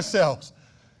kidding ourselves.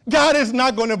 God is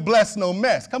not going to bless no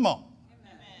mess. Come on.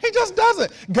 Amen. He just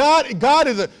doesn't. God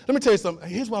is let me tell you something.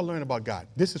 Here's what I learned about God.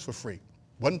 This is for free.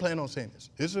 Wasn't planning on saying this.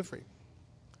 This is for free.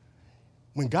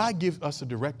 When God gives us a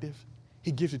directive,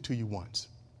 he gives it to you once.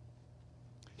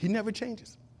 He never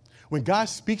changes. When God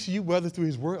speaks to you, whether through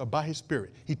his word or by his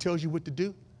spirit, he tells you what to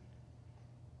do.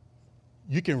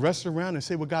 You can rest around and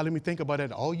say, well, God, let me think about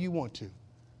that all you want to.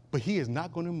 But he is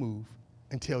not going to move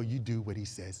until you do what he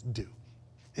says do.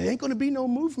 There ain't going to be no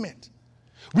movement.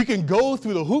 We can go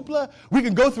through the hoopla. We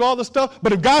can go through all the stuff.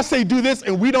 But if God say do this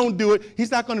and we don't do it,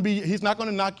 he's not going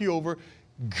to knock you over.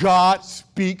 God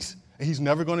speaks. And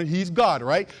he's God,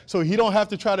 right? So he don't have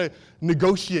to try to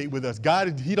negotiate with us.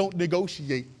 God, he don't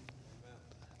negotiate.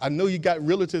 I know you got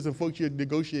relatives and folks you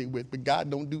negotiate with, but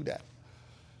God don't do that.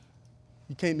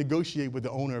 You can't negotiate with the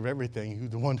owner of everything,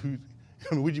 who's the one who,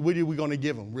 what are we going to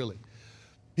give him, really?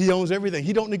 He owns everything.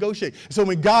 He don't negotiate. So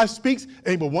when God speaks,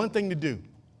 ain't but one thing to do.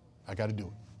 I got to do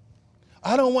it.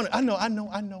 I don't want to. I know. I don't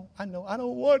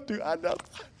want to. I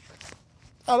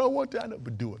don't want to.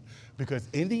 But do it. Because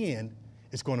in the end,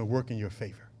 it's going to work in your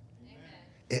favor.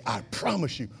 And I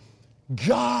promise you,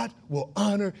 God will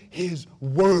honor his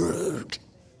word.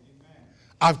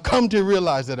 I've come to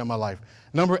realize that in my life.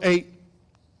 Number 8,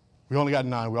 we only got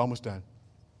 9. We're almost done.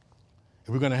 If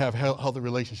we're going to have healthy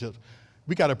relationships,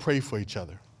 we got to pray for each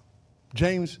other.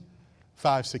 James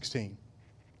 5:16.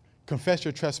 Confess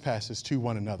your trespasses to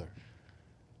one another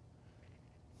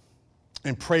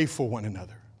and pray for one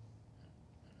another.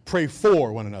 Pray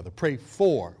for one another. Pray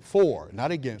for,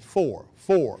 not against, for.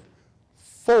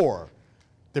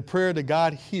 The prayer that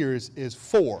God hears is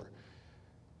for.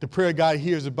 The prayer God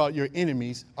hears about your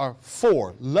enemies are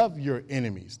for. Love your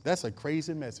enemies. That's a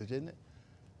crazy message, isn't it?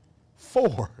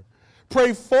 For.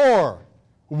 Pray for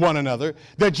one another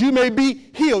that you may be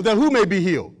healed. That who may be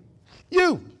healed?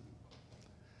 You.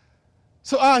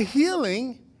 So our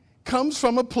healing comes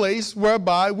from a place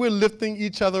whereby we're lifting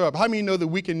each other up. How many know that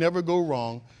we can never go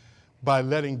wrong by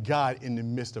letting God in the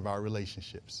midst of our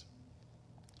relationships?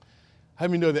 How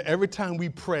many know that every time we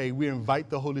pray, we invite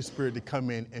the Holy Spirit to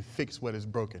come in and fix what is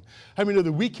broken? How many know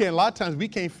that a lot of times we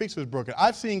can't fix what's broken?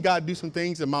 I've seen God do some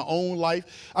things in my own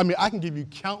life. I mean, I can give you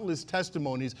countless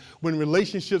testimonies when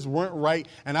relationships weren't right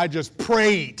and I just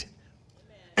prayed.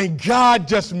 And God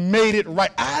just made it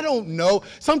right. I don't know.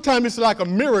 Sometimes it's like a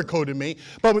miracle to me.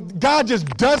 But God just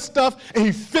does stuff and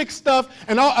he fixed stuff.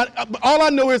 And all I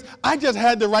know is I just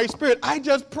had the right spirit. I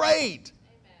just prayed.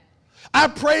 I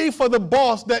prayed for the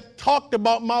boss that talked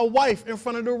about my wife in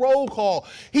front of the roll call.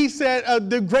 He said a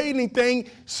degrading thing,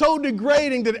 so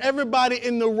degrading that everybody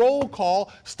in the roll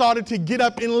call started to get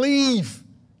up and leave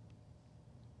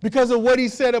because of what he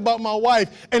said about my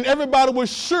wife. And everybody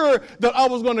was sure that I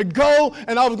was going to go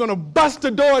and I was going to bust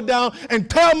the door down and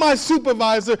tell my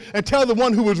supervisor and tell the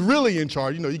one who was really in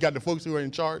charge. You know, you got the folks who are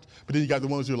in charge, but then you got the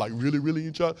ones who are like really, really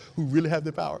in charge, who really have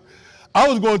the power. I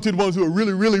was going to the ones who were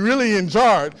really, really, really in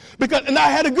charge and I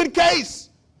had a good case.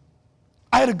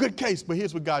 I had a good case, but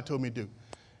here's what God told me to do.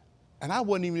 And I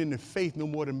wasn't even in the faith no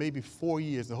more than maybe 4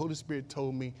 years. The Holy Spirit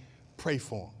told me, pray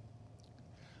for him.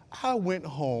 I went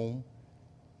home,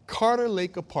 Carter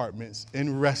Lake Apartments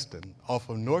in Reston, off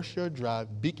of North Shore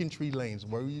Drive, Beacon Tree Lanes,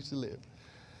 where we used to live.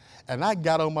 And I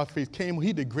got on my face,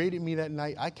 he degraded me that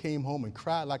night. I came home and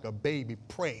cried like a baby,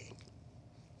 prayed.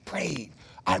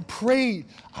 I prayed.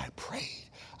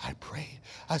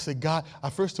 I said, God, I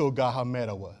first told God how mad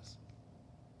I was.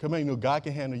 Come on, you know, God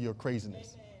can handle your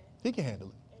craziness. Amen. He can handle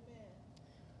it. Amen.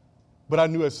 But I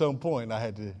knew at some point I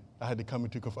had to come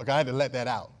into conflict. I had to let that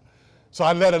out. So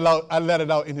I let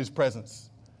it out in his presence.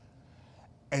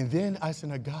 And then I said,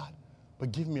 now God,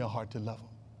 but give me a heart to love him.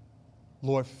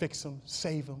 Lord, fix him,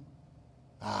 save him.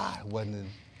 It wasn't,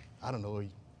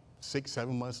 6,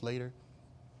 7 months later.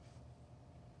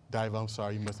 Dive, I'm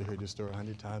sorry, you must have heard this story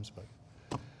 100 times, but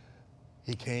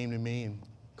he came to me and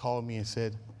called me and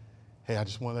said, hey, I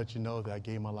just want to let you know that I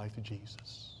gave my life to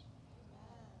Jesus.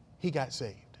 He got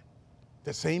saved.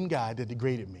 The same guy that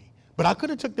degraded me. But I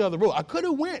could have took the other road. I could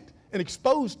have went and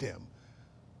exposed him.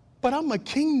 But I'm a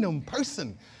kingdom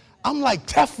person. I'm like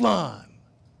Teflon.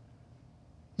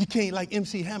 You can't, like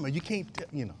MC Hammer, you can't,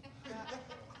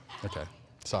 Okay,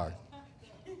 sorry.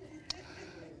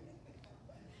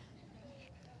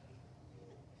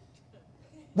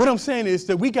 What I'm saying is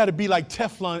that we got to be like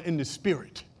Teflon in the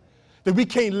spirit. That we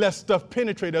can't let stuff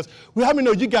penetrate us. Well, how many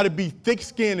know you got to be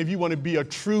thick-skinned if you want to be a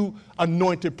true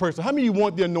anointed person? How many of you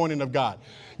want the anointing of God?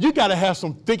 You got to have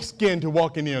some thick skin to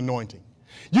walk in the anointing.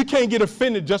 You can't get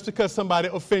offended just because somebody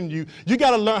offended you. You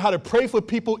got to learn how to pray for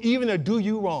people even that do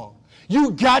you wrong.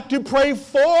 You got to pray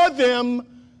for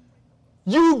them.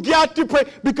 You got to pray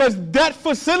because that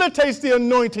facilitates the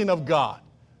anointing of God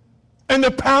and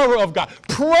the power of God.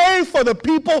 Pray for the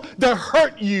people that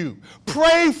hurt you.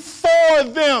 Pray for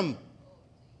them.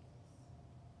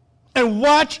 And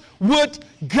watch what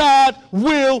God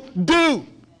will do.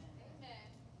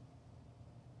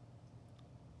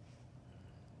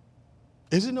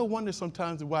 Is it no wonder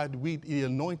sometimes why the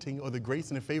anointing or the grace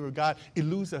and the favor of God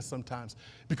eludes us sometimes?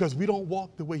 Because we don't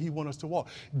walk the way he wants us to walk.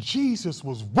 Jesus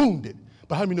was wounded,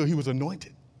 but how many know he was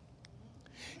anointed?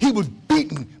 He was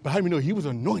beaten, but how many know he was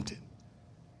anointed?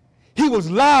 He was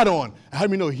lied on, and how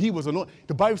many know he was anointed?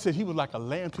 The Bible says he was like a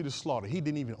lamb to the slaughter. He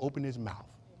didn't even open his mouth.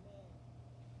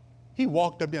 He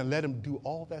walked up there and let him do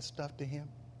all that stuff to him.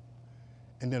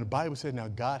 And then the Bible says now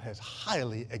God has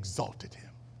highly exalted him.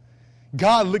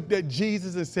 God looked at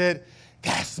Jesus and said,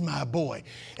 that's my boy.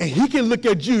 And he can look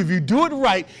at you. If you do it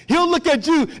right, he'll look at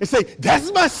you and say,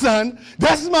 that's my son.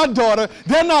 That's my daughter.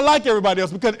 They're not like everybody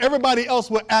else because everybody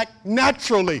else will act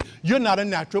naturally. You're not a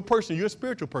natural person. You're a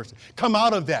spiritual person. Come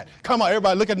out of that. Come out.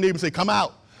 Everybody look at the neighbor and say, come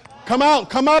out. Come out.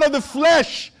 Come out of the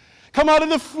flesh. Come out of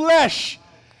the flesh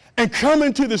and come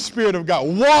into the Spirit of God.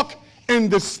 Walk in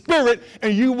the Spirit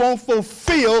and you won't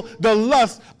fulfill the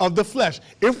lust of the flesh.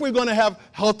 If we're going to have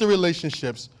healthy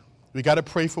relationships, we got to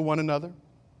pray for one another.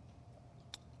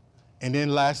 And then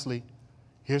lastly,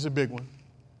 here's a big one.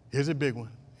 Here's a big one.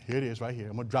 Here it is right here.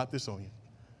 I'm going to drop this on you.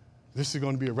 This is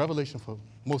going to be a revelation for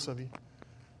most of you.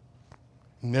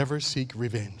 Never seek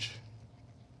revenge.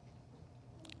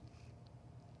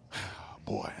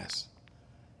 Boy,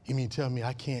 you mean tell me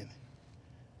I can't?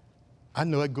 I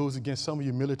know it goes against some of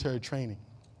your military training.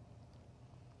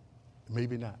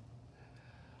 Maybe not.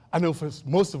 I know for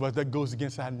most of us that goes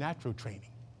against our natural training.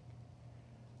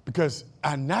 Because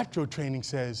our natural training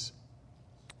says,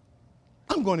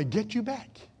 I'm going to get you back.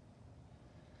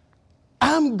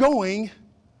 I'm going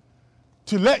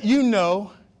to let you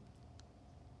know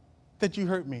that you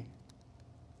hurt me.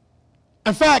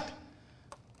 In fact,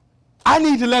 I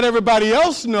need to let everybody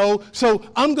else know, so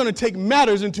I'm going to take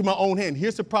matters into my own hand.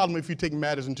 Here's the problem if you take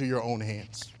matters into your own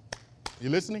hands. You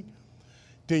listening?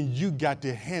 Then you got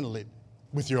to handle it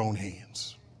with your own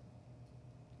hands.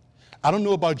 I don't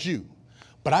know about you,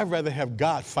 but I'd rather have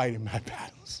God fighting my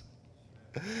battles.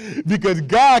 Because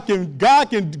God's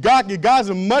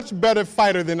a much better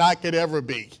fighter than I could ever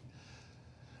be.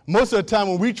 Most of the time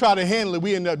when we try to handle it,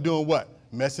 we end up doing what?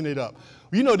 Messing it up.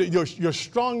 You know that your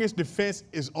strongest defense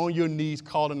is on your knees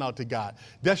calling out to God.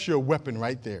 That's your weapon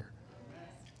right there.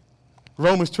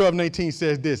 Romans 12:19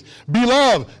 says this,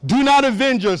 Beloved, do not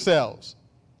avenge yourselves,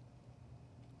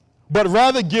 but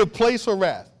rather give place for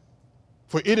wrath.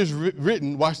 For it is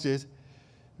written, watch this,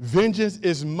 vengeance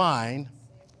is mine,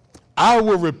 I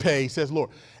will repay, says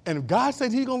Lord. And if God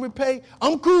says he's going to repay,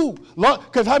 I'm cool.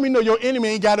 Because how many know your enemy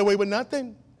ain't got away with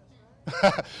nothing?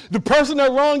 The person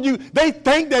that wronged you, they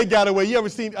think they got away. You ever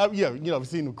seen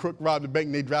the crook rob the bank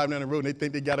and they drive down the road and they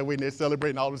think they got away and they're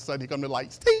celebrating. All of a sudden, here come the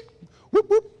lights. Whoop,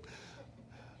 whoop.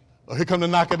 Or here come the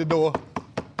knock at the door.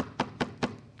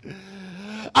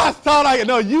 I thought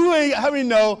no, you ain't. How many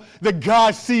know that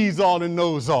God sees all and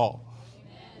knows all?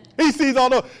 Amen. He sees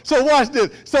all. So watch this.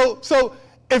 So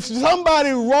if somebody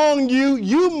wronged you,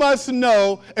 you must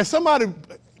know. If somebody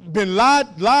been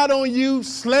lied on you,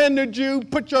 slandered you,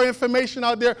 put your information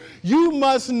out there, you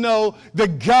must know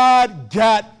that God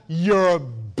got your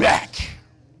back.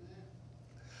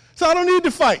 So I don't need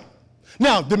to fight.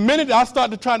 Now, the minute I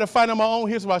start to try to fight on my own,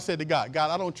 here's what I said to God.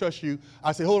 God, I don't trust you.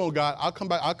 I say, hold on, God, I'll come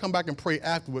back and pray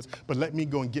afterwards, but let me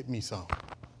go and get me some.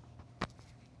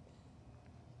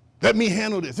 Let me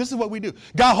handle this. This is what we do.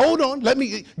 God, hold on.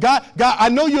 God, I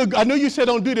know you said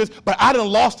don't do this, but I done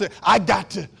lost it. I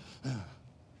got to.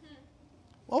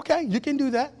 Okay, you can do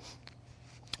that.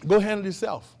 Go handle it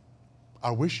yourself.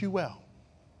 I wish you well.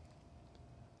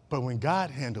 But when God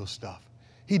handles stuff,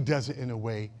 he does it in a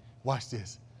way, watch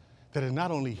this, that is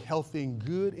not only healthy and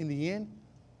good in the end,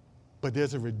 but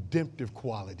there's a redemptive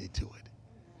quality to it.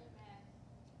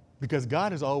 Because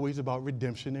God is always about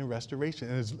redemption and restoration.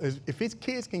 And if his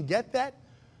kids can get that,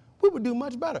 we would do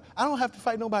much better. I don't have to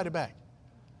fight nobody back.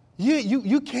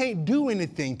 You can't do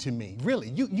anything to me, really.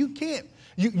 You can't.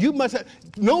 You must have,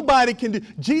 nobody can do.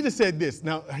 Jesus said this.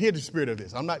 Now, hear the spirit of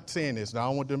this. I'm not saying this. Now, I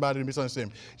don't want anybody to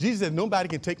misunderstand me. Jesus said, nobody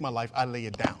can take my life. I lay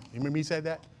it down. You remember he said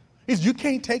that? He said, you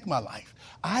can't take my life.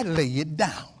 I lay it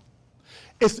down.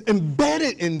 It's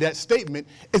embedded in that statement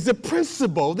is the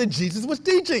principle that Jesus was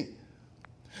teaching.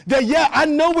 That, yeah, I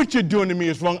know what you're doing to me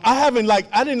is wrong. I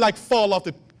didn't fall off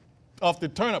the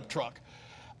turnip truck.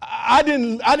 I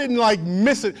didn't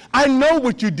miss it. I know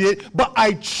what you did, but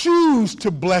I choose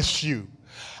to bless you.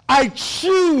 I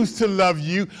choose to love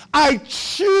you. I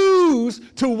choose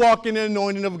to walk in the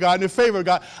anointing of God, in the favor of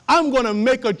God. I'm going to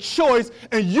make a choice,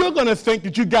 and you're going to think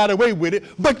that you got away with it,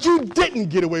 but you didn't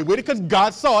get away with it because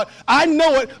God saw it. I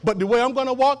know it, but the way I'm going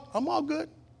to walk, I'm all good.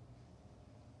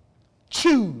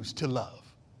 Choose to love.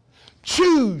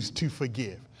 Choose to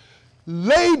forgive.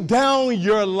 Lay down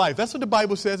your life. That's what the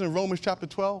Bible says in Romans chapter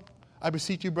 12. I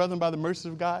beseech you, brethren, by the mercies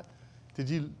of God, that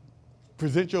you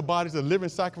present your bodies a living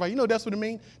sacrifice. You know that's what it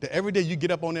means? That every day you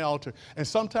get up on the altar. And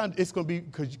sometimes it's going to be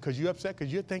because you're upset,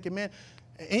 because you're thinking, man,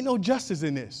 ain't no justice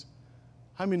in this.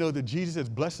 How many know that Jesus says,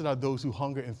 blessed are those who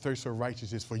hunger and thirst for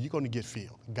righteousness, for you're going to get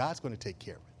filled. God's going to take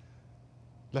care of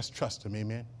it. Let's trust him,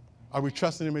 amen. Are we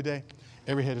trusting him today?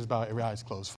 Every head is bowed, every eye is closed.